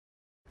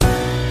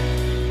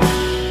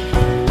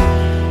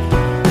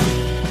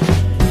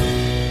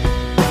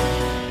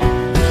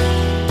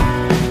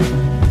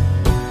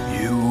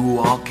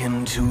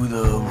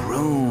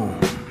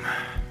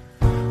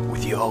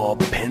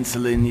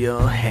pencil in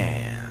your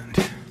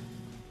hand.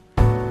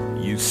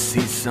 You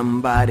see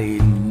somebody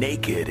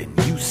naked and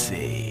you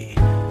say,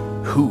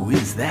 who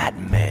is that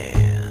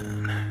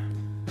man?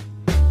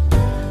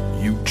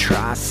 You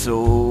try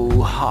so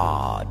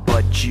hard,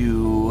 but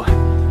you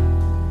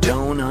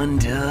don't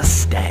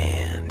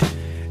understand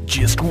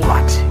just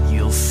what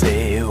you'll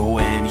say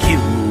when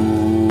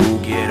you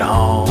get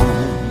home.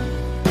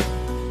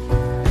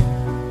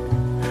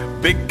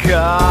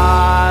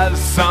 Because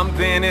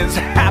something is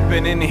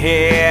happening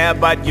here,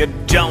 but you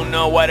don't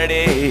know what it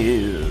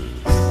is.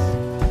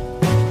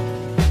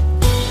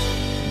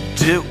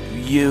 Do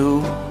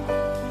you,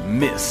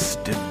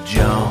 Mr.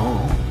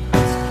 Jones?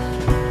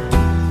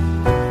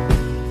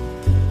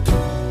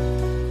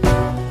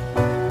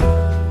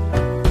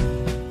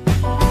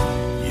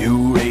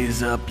 You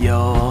raise up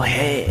your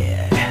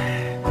head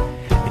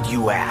and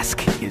you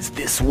ask, is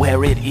this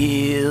where it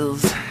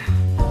is?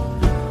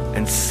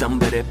 And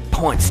somebody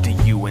points to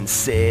you and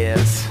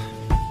says,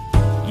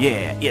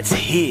 yeah, it's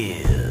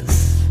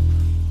his.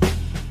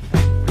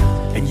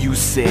 And you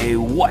say,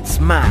 what's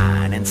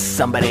mine? And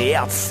somebody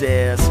else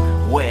says,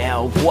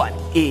 well, what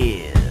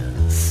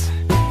is?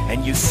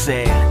 And you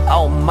say,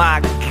 oh my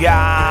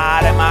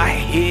God, am I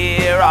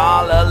here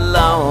all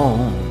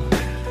alone?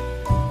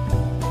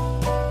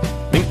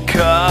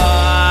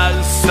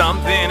 Because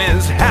something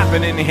is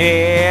happening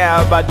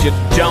here, but you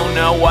don't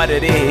know what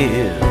it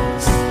is.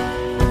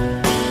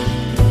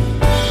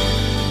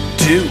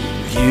 Do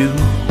you,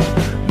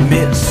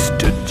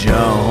 Mr.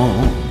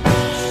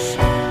 Jones?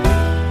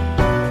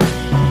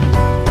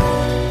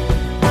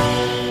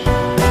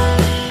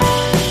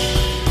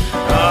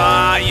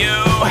 Are you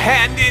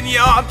handing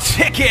your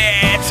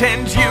ticket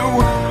and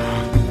you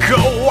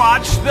go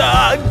watch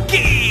the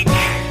geek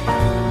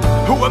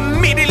who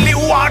immediately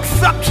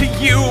walks up to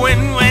you,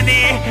 and when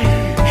he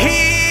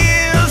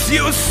hears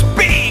you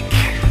speak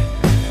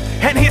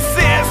and he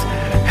says,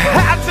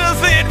 how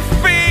does it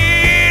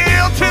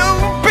feel to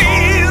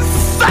be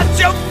such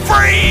a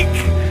freak?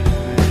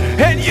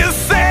 And you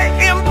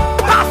say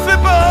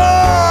impossible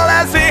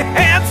as he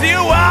hands you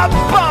a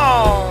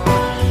bone.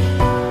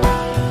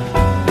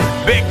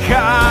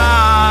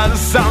 Because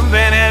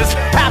something is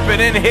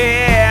happening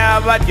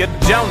here, but you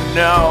don't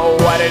know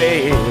what it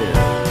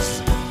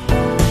is.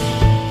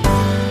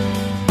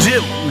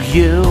 Do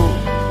you,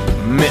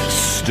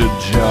 Mr.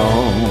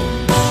 Jones?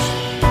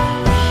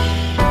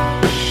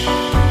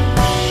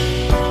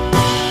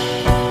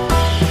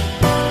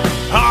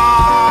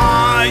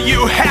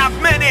 You have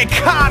many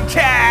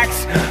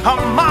contacts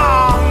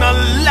among the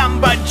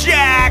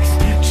lumberjacks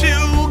to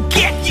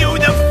get you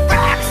the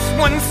facts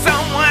when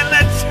someone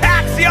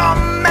attacks your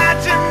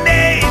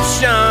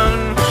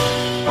imagination.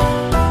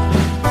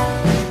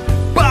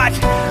 But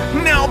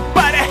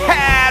nobody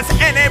has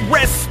any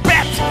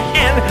respect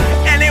in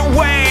any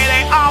way.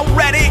 They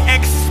already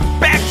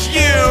expect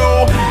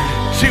you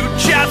to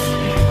just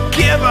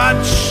give a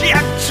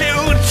check to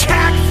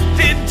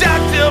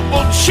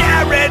tax-deductible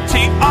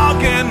charity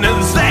organization.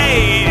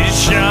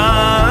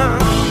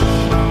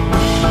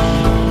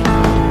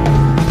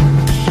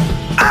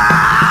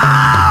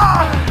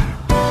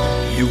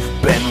 You've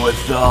been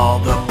with all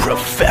the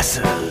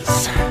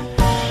professors,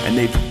 and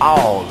they've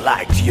all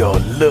liked your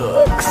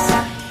looks.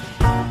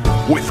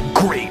 With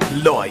great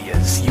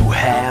lawyers you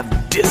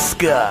have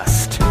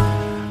discussed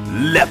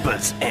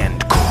lepers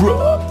and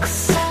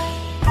crooks.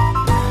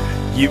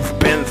 You've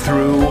been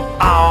through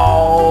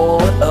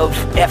all of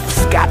F.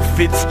 Scott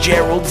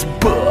Fitzgerald's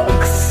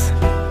books.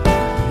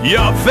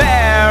 You're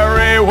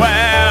very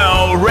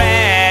well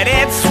read,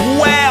 it's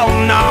well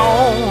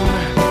known.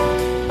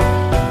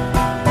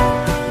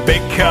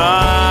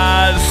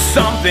 Because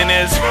something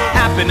is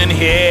happening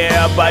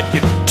here, but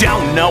you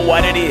don't know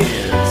what it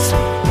is.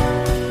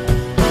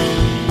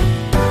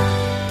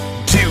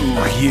 Do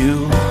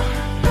you,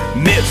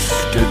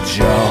 Mr.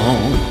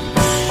 Jones?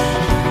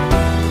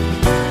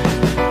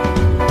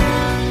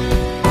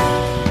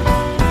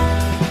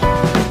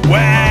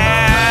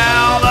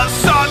 Well, the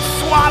sword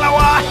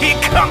swallower, he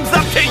comes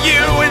up to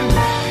you and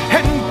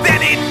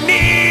then he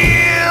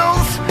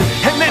kneels,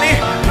 and then he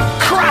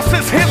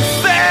crosses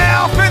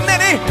himself, and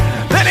then he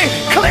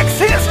clicks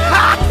his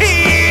high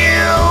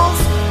heels,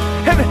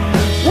 and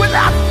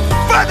without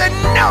further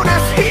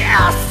notice he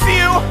asks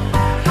you,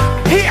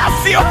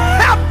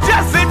 how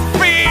does it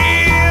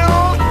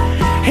feel?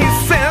 He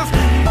says,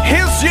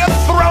 here's your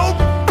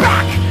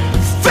throwback,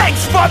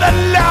 thanks for the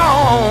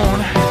loan.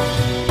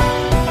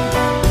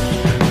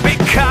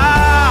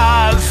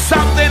 Because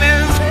something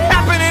is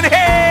happening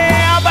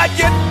here, but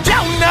you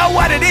don't know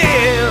what it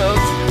is.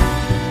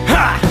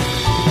 Ha!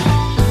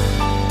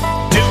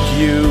 Do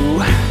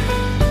you,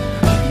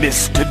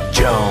 Mr.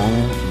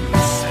 Jones?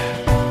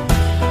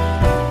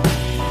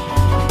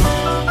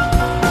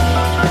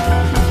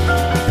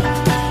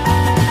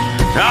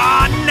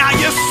 Now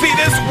you see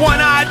this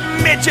one-eyed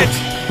midget,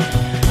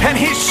 and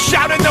he's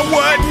shouting the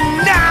word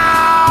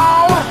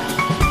now.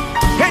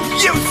 And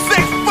you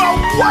say, for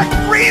what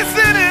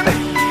reason? And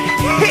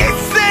he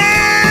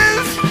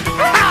says,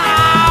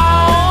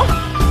 how?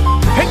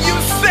 And you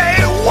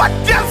say, what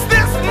does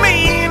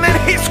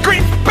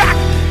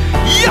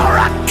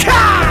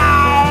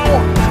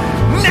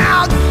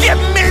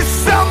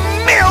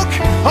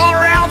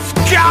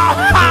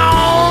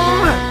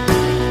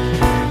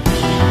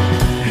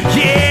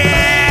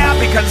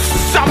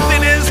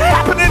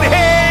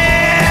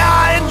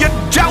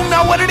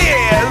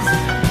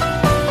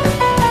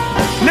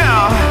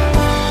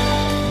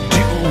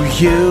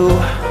you,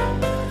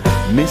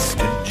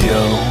 Mr.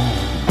 Jones?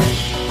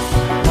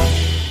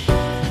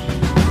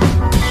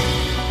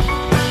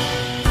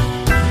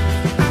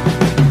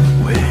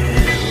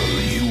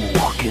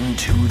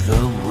 Into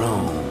the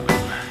room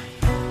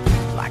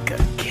like a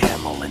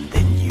camel and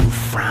then you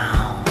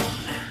frown.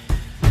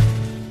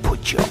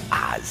 Put your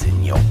eyes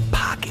in your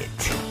pocket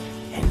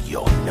and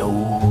your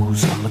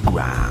nose on the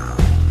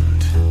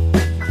ground.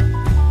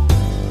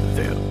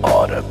 There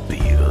ought to be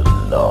a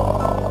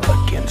law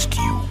against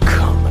you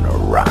coming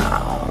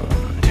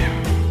around.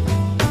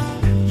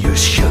 You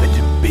should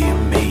be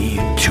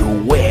made to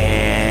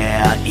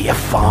wear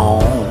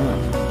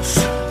earphones,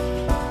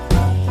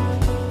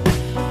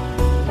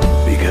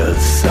 because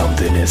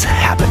something is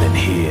happening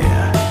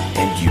here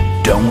and you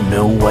don't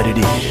know what it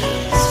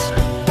is.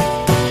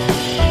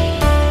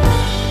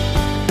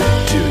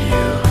 Do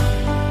you,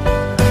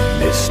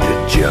 Mr.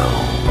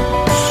 Jones?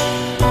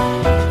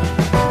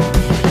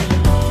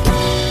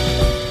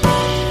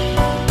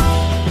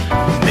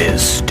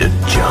 Mr.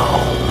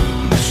 Jones.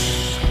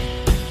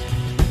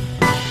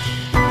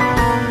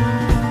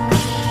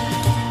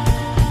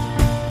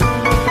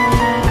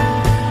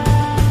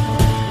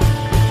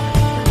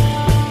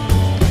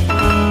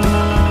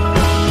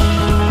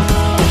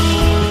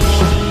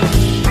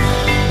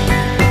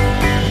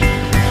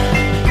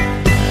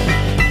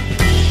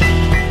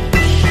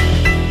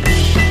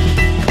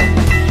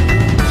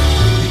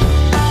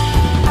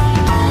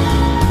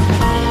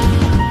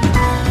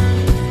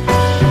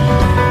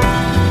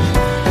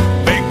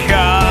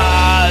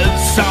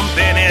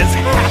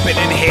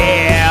 In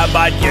here,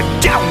 but you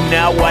don't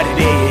know what it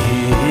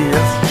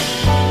is.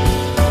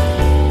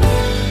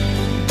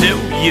 Do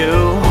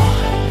you?